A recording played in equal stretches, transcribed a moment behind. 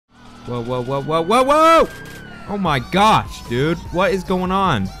Whoa, whoa, whoa, whoa, whoa, whoa! Oh my gosh, dude. What is going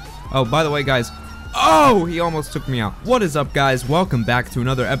on? Oh, by the way, guys. Oh, he almost took me out. What is up, guys? Welcome back to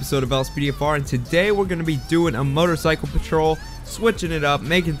another episode of LSPDFR, and today we're going to be doing a motorcycle patrol, switching it up,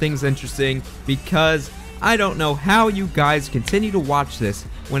 making things interesting, because I don't know how you guys continue to watch this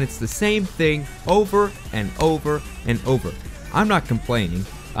when it's the same thing over and over and over. I'm not complaining,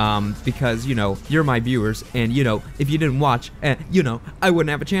 because, you know, you're my viewers, and, you know, if you didn't watch, you know, I wouldn't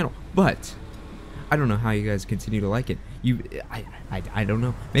have a channel, but I don't know how you guys continue to like it. I don't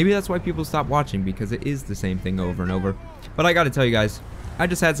know. Maybe that's why people stop watching, because it is the same thing over and over. But I gotta tell you guys, I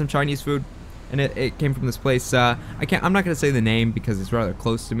just had some Chinese food, and it came from this place. I'm not gonna say the name because it's rather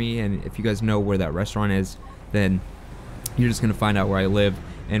close to me, and if you guys know where that restaurant is, then you're just gonna find out where I live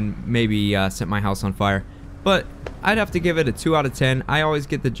and maybe set my house on fire. But I'd have to give it a 2 out of 10. I always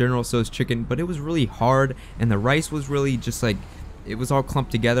get the General Tso's chicken, but it was really hard, and the rice was really just like, it was all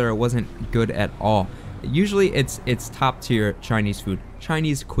clumped together. It wasn't good at all. Usually it's top tier Chinese food,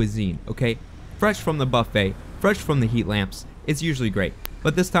 Chinese cuisine, okay? Fresh from the buffet, fresh from the heat lamps. It's usually great.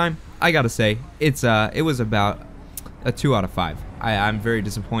 But this time, I gotta say, it was about a 2 out of 5. I'm very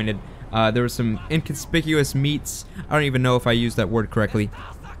disappointed. There were some inconspicuous meats. I don't even know if I used that word correctly.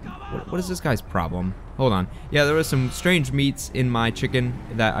 What is this guy's problem? Hold on. Yeah, there was some strange meats in my chicken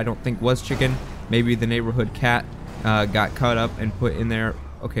that I don't think was chicken. Maybe the neighborhood cat got cut up and put in there.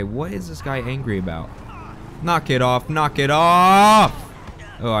 Okay, what is this guy angry about? Knock it off, knock it off!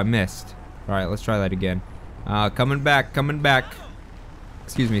 Oh, I missed. Alright, let's try that again. Coming back, coming back.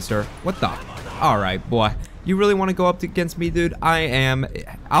 Excuse me, sir. What the? Alright, boy. You really want to go up against me, dude?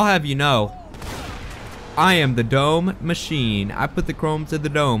 I'll have you know, I am the dome machine. I put the chrome to the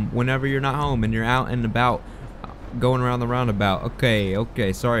dome whenever you're not home and you're out and about, going around the roundabout.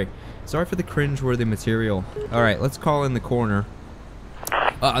 Okay, sorry. Sorry for the cringe-worthy material. Alright, let's call in the corner.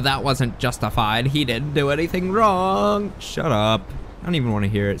 That wasn't justified. He didn't do anything wrong. Shut up. I don't even want to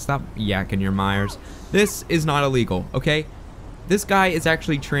hear it. Stop yakking your Myers. This is not illegal, okay? This guy is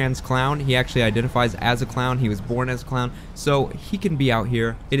actually trans clown. He actually identifies as a clown. He was born as a clown, so he can be out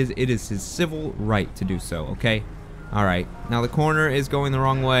here. It is his civil right to do so, okay? Alright, now the corner is going the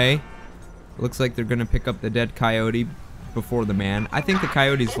wrong way. Looks like they're gonna pick up the dead coyote before the man. I think the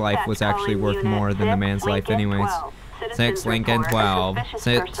coyote's life was actually worth more than the man's life anyways. 6 Lincoln 12.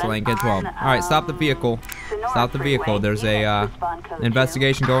 6 Lincoln 12. Alright, stop the vehicle. Stop the vehicle. There's a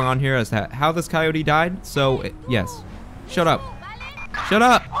investigation going on here as to how this coyote died. So, yes. Shut up. Shut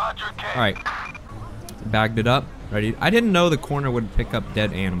up! Alright. Bagged it up. Ready? I didn't know the corner would pick up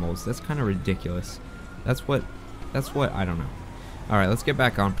dead animals. That's kind of ridiculous. That's what, I don't know. Alright, let's get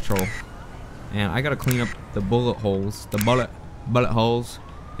back on patrol. And I gotta clean up the bullet holes. The bullet holes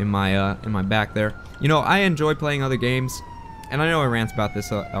in my back there. You know, I enjoy playing other games, and I know I rant about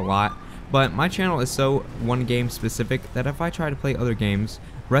this a lot, but my channel is so one game specific that if I try to play other games,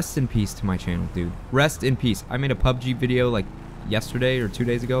 rest in peace to my channel, dude. Rest in peace. I made a PUBG video like yesterday or 2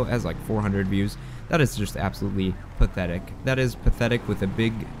 days ago. It has like 400 views. That is just absolutely pathetic. That is pathetic with a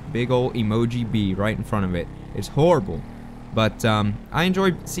big old emoji B right in front of it. It's horrible. But I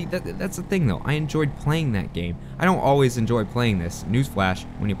enjoyed, see, that's the thing though, I enjoyed playing that game. I don't always enjoy playing this. Newsflash,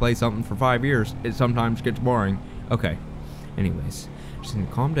 when you play something for 5 years, it sometimes gets boring. Okay, anyways, just gonna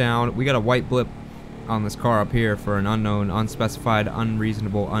calm down. We got a white blip on this car up here for an unknown, unspecified,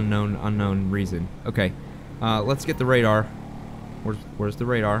 unreasonable, unknown reason. Okay, let's get the radar. Where's the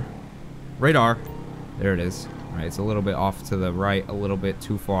radar? Radar! There it is. Alright, it's a little bit off to the right, a little bit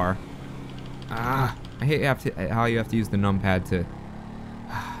too far. I hate how you have to use the numpad to...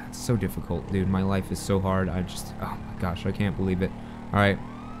 It's so difficult, dude. My life is so hard. Oh my gosh, I can't believe it. Alright.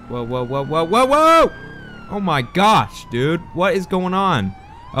 Whoa, whoa, whoa, whoa, whoa, whoa! Oh my gosh, dude. What is going on?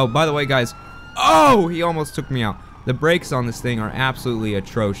 Oh, by the way, guys. Oh, he almost took me out. The brakes on this thing are absolutely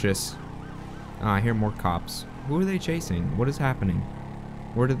atrocious. I hear more cops. Who are they chasing? What is happening?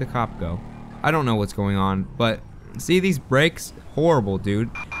 Where did the cop go? I don't know what's going on, but... See these brakes? Horrible, dude.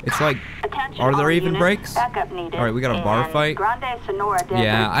 It's like, are there even brakes? Alright, we got a bar fight.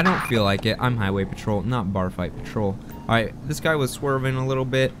 Yeah, I don't feel like it. I'm highway patrol, not bar fight patrol. Alright, this guy was swerving a little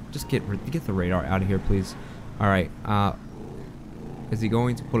bit. Just get the radar out of here, please. Alright, is he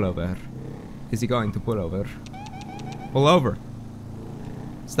going to pull over? Is he going to pull over? Pull over.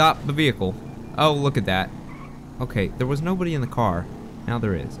 Stop the vehicle. Oh, look at that. Okay, there was nobody in the car. Now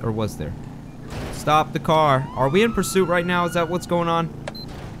there is. Or was there? Stop the car. Are we in pursuit right now? Is that what's going on?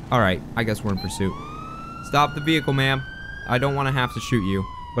 Alright, I guess we're in pursuit. Stop the vehicle, ma'am. I don't want to have to shoot you,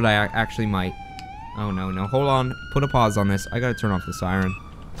 but I actually might. Oh, no. Hold on. Put a pause on this. I gotta turn off the siren.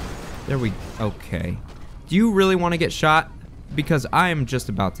 There we... Okay. Do you really want to get shot? because I am just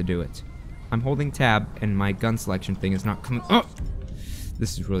about to do it. I'm holding tab, and my gun selection thing is not coming up.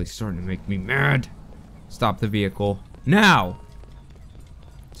 This is really starting to make me mad. Stop the vehicle. Now!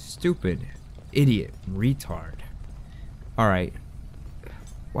 Stupid. Idiot. Retard. Alright.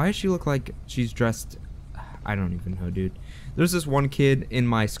 Why does she look like she's dressed... I don't even know, dude. There's this one kid in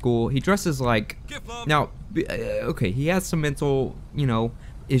my school. He dresses like... Now, okay, he has some mental, you know,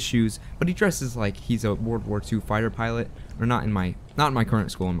 issues, but he dresses like he's a World War II fighter pilot. Or not in my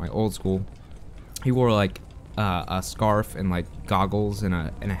current school, in my old school. He wore like a scarf and like goggles and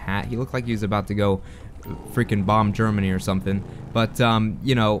a hat. He looked like he was about to go freaking bomb Germany or something. But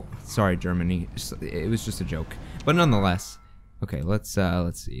you know, sorry Germany. It was just a joke. But nonetheless, okay, let's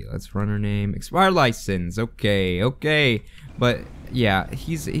see. Let's run her name. Expired license. Okay. But yeah,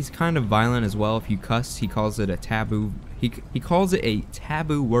 he's kind of violent as well. If you cuss, he calls it a taboo. He calls it a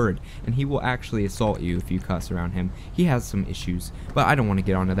taboo word, and he will actually assault you if you cuss around him. He has some issues, but I don't want to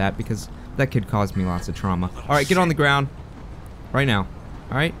get onto that because that could cause me lots of trauma. All right, get on the ground right now.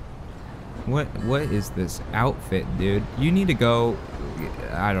 All right. What is this outfit, dude? You need to go.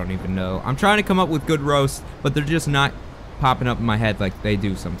 I don't even know. I'm trying to come up with good roasts, but they're just not popping up in my head like they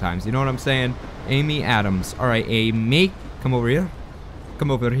do sometimes. You know what I'm saying? Amy Adams. All right, Amy, come over here. Come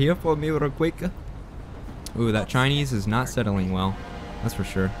over here for me real quick. Ooh, that Chinese is not settling well. That's for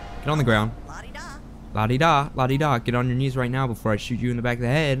sure. Get on the ground. La-di-da, la-di-da. Get on your knees right now before I shoot you in the back of the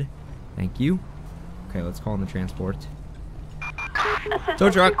head. Thank you. Okay, let's call in the transport. Tow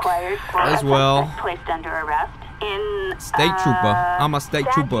truck as well. Placed under arrest in state trooper. I'm a state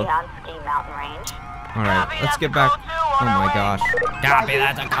trooper. Alright, let's get back. Oh my gosh. Copy,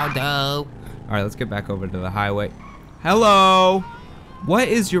 that's a condo. Alright, let's get back over to the highway. Hello. What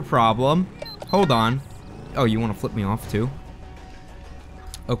is your problem? Hold on. Oh, you want to flip me off too?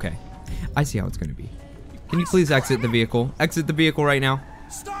 Okay. I see how it's going to be. Can you please exit the vehicle? Exit the vehicle right now.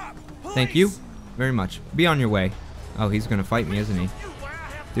 Thank you very much. Be on your way. Oh, he's going to fight me, isn't he?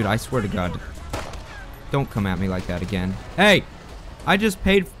 Dude, I swear to God. Don't come at me like that again. Hey! I just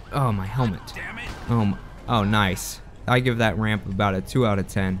paid... Oh, my helmet. Oh, nice. I give that ramp about a 2 out of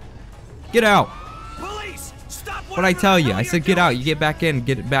 10. Get out! What'd I tell you? I said get out. You get back in.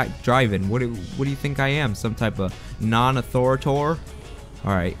 Get it back driving. What do you think I am? Some type of non-authoritor?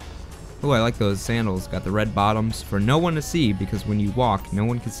 Alright. Oh, I like those sandals. Got the red bottoms for no one to see because when you walk, no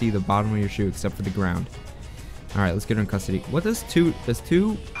one can see the bottom of your shoe except for the ground. Alright, let's get her in custody. What does two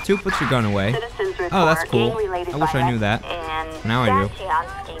put your gun away? Oh, that's cool. I wish I knew that. Now I do.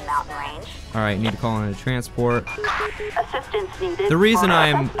 Alright, need to call in a transport. The reason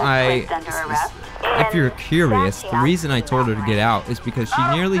if you're curious, the reason I told her to get out is because she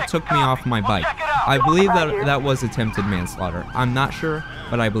nearly took me off my bike. I believe that was attempted manslaughter. I'm not sure,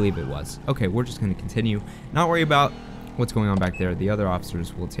 but I believe it was. Okay, we're just going to continue. Not worry about what's going on back there. The other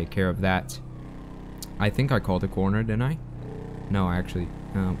officers will take care of that. I think I called a coroner, didn't I? No, I actually...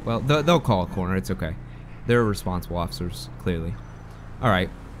 well, they'll call a coroner. It's okay. They're responsible officers, clearly. Alright.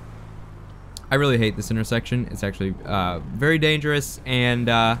 I really hate this intersection. It's actually very dangerous, and...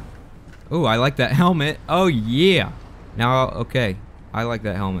 ooh, I like that helmet. Oh, yeah. Now, okay. I like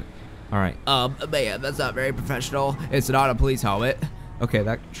that helmet. Alright. Man, that's not very professional. It's not a police helmet. Okay,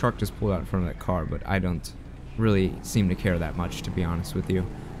 that truck just pulled out in front of that car, but I don't really seem to care that much, to be honest with you.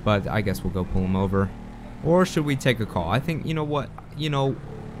 But I guess we'll go pull him over. Or should we take a call? I think, you know what? You know,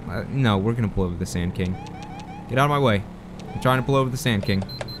 no, we're going to pull over the Sand King. Get out of my way. I'm trying to pull over the Sand King.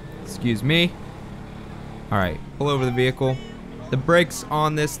 Excuse me. Alright, pull over the vehicle. The brakes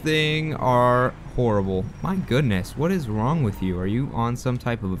on this thing are horrible. My goodness, what is wrong with you? Are you on some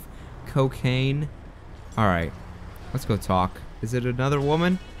type of cocaine? Alright, let's go talk. Is it another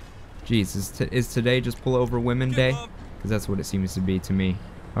woman? Jeez, is today just pull over women day? Because that's what it seems to be to me.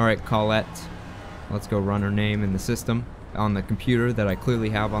 Alright, Colette. Let's go run her name in the system on the computer that I clearly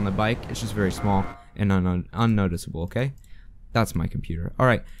have on the bike. It's just very small and unnoticeable, okay? That's my computer.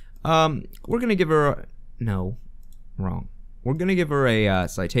 Alright, we're going to give her a... No, wrong. We're going to give her a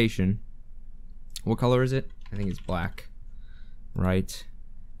citation. What color is it? I think it's black. Right.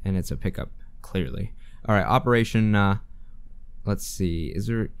 And it's a pickup, clearly. Alright, operation, let's see. Is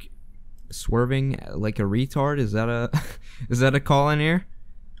there swerving like a retard? Is that a is that a call in here?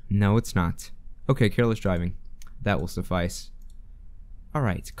 No, it's not. Okay, careless driving. That will suffice.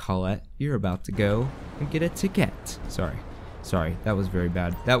 Alright, Colette, you're about to go and get a ticket. Sorry, that was very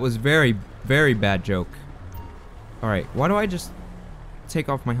bad. That was very, very bad joke. Alright, why do I just take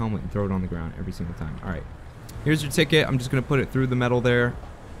off my helmet and throw it on the ground every single time? Alright, here's your ticket. I'm just going to put it through the metal there.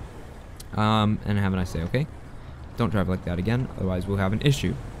 And have a nice day, okay? Don't drive like that again, otherwise we'll have an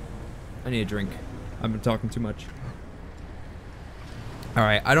issue. I need a drink. I've been talking too much.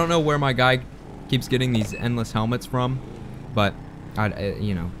 Alright, I don't know where my guy keeps getting these endless helmets from, but,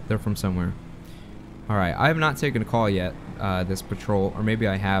 you know, they're from somewhere. Alright, I have not taken a call yet, this patrol, or maybe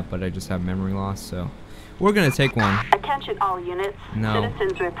I have, but I just have memory loss, so we're gonna take one. Attention all units. No.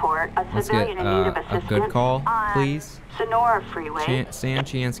 Citizens report a Let's civilian get in need of a assistance good call, on please. Sonora Freeway. San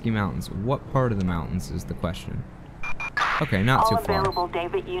Chiansky Mountains. What part of the mountains is the question? Okay, not too All far. available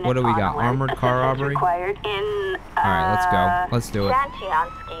David units What do we on got? alert. Armored car Assistance robbery? required in, Alright, let's go. Let's do it. San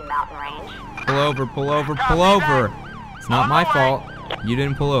Chiansky Mountain Range. Pull over, pull over, pull over! It's not my fault. You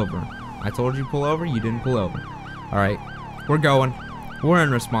didn't pull over. I told you pull over, you didn't pull over. Alright, we're going. We're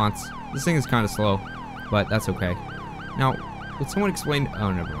in response. This thing is kind of slow, but that's okay. Now, would someone explain?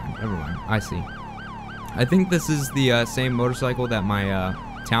 Oh, never mind. Never mind. I see. I think this is the same motorcycle that my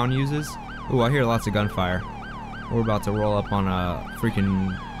town uses. Ooh, I hear lots of gunfire. We're about to roll up on a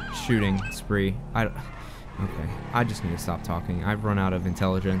freaking shooting spree. Okay, I just need to stop talking. I've run out of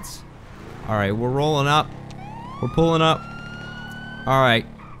intelligence. Alright, we're rolling up. We're pulling up. Alright.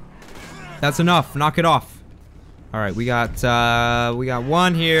 That's enough. Knock it off. Alright, we got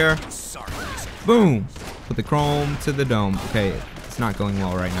one here. Boom! Put the chrome to the dome. Okay, it's not going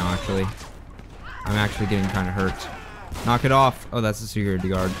well right now, actually. I'm actually getting kind of hurt. Knock it off. Oh, that's a security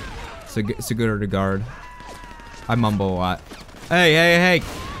guard. Security guard. I mumble a lot. Hey, hey, hey!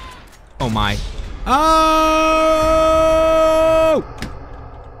 Oh my. Oh!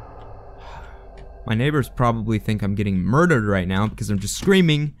 My neighbors probably think I'm getting murdered right now because I'm just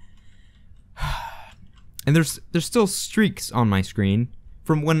screaming. And there's still streaks on my screen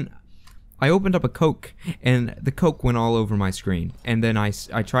from when I opened up a Coke and the Coke went all over my screen. And then I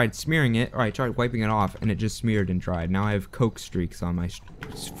tried smearing it, or I tried wiping it off, and it just smeared and dried. Now I have Coke streaks on my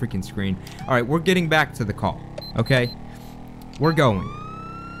freaking screen. Alright, we're getting back to the call, okay? We're going.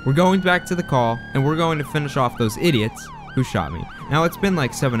 We're going back to the call, and we're going to finish off those idiots who shot me. Now, it's been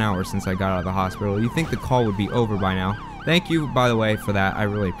like 7 hours since I got out of the hospital. You'd think the call would be over by now. Thank you, by the way, for that. I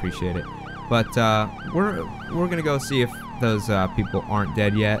really appreciate it. But we're gonna go see if those people aren't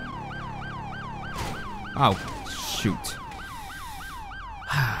dead yet. Oh, shoot.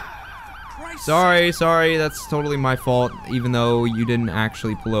 Sorry, that's totally my fault, even though you didn't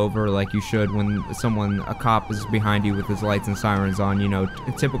actually pull over like you should when a cop is behind you with his lights and sirens on, you know,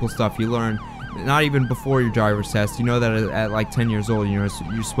 typical stuff you learn, not even before your driver's test. You know that at like 10 years old, you're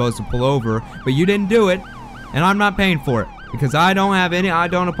supposed to pull over, but you didn't do it, and I'm not paying for it, because I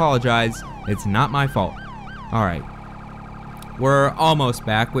don't apologize. It's not my fault. Alright. We're almost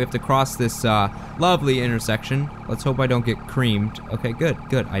back. We have to cross this lovely intersection. Let's hope I don't get creamed. Okay, good.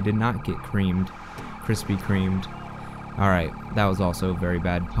 I did not get creamed. Crispy creamed. Alright, that was also a very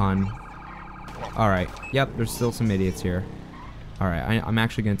bad pun. Alright, yep, there's still some idiots here. Alright, I'm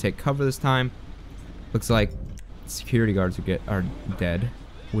actually going to take cover this time. Looks like security guards are dead,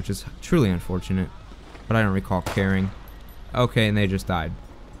 which is truly unfortunate. But I don't recall caring. Okay, and they just died.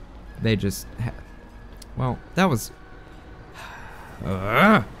 They just... Well, that was...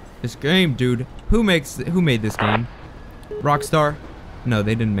 this game, dude. Who made this game? Rockstar? No,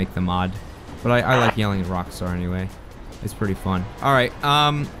 they didn't make the mod. But I like yelling at Rockstar anyway. It's pretty fun. Alright,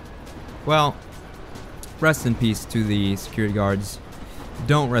 well, rest in peace to the security guards.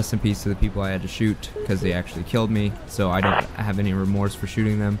 Don't rest in peace to the people I had to shoot, because they actually killed me, so I don't have any remorse for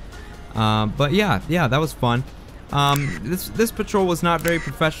shooting them. But yeah, that was fun. This patrol was not very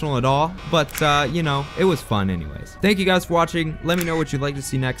professional at all, but, you know, it was fun anyways. Thank you guys for watching. Let me know what you'd like to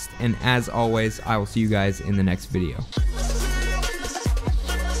see next, and as always, I will see you guys in the next video.